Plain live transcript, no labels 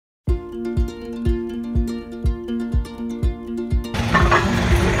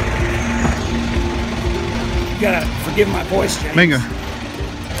gotta forgive my voice, James. Venga.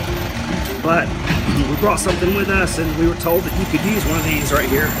 But we brought something with us, and we were told that you could use one of these right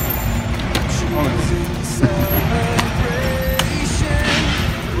here.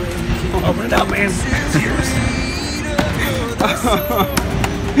 Open it up, man. It's yours.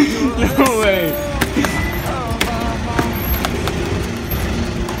 No way.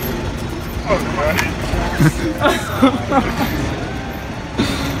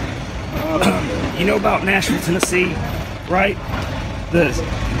 You know about Nashville, Tennessee, right? The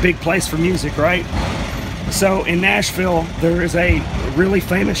big place for music, right? So in Nashville, there is a really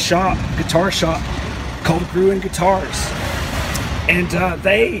famous shop, guitar shop, called Gruen Guitars. And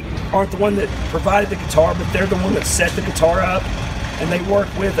they aren't the one that provided the guitar, but they're the one that set the guitar up. And they work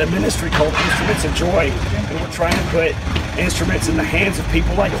with a ministry called Instruments of Joy. And we're trying to put instruments in the hands of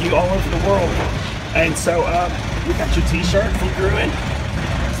people like you all over the world. And so we got your t-shirt from Gruen.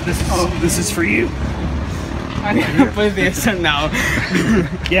 So this is for you. I'm gonna put this on now.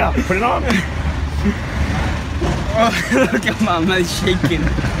 Yeah, put it on. Oh, look at Mama is shaking.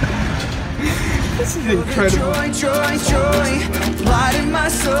 This is incredible. Joy, joy, joy, light in my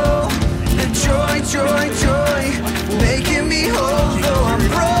soul. The joy, joy, joy, making me whole. Though I'm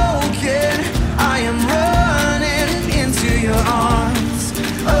broken, I am running into your arms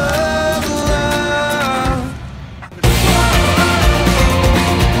of love.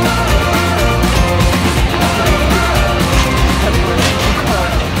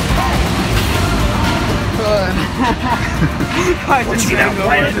 I just don't know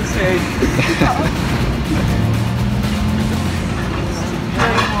what to say.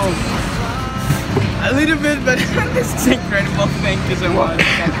 A little bit, but this is incredible. Thank you so much.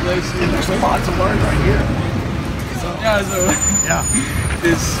 Congratulations. There's a lot to learn right here. Yeah, so Yeah.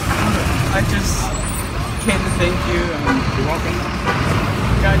 this, I just came to thank you. You're welcome.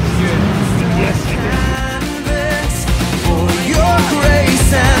 God's good. Yes. For your grace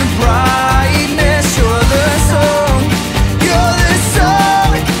and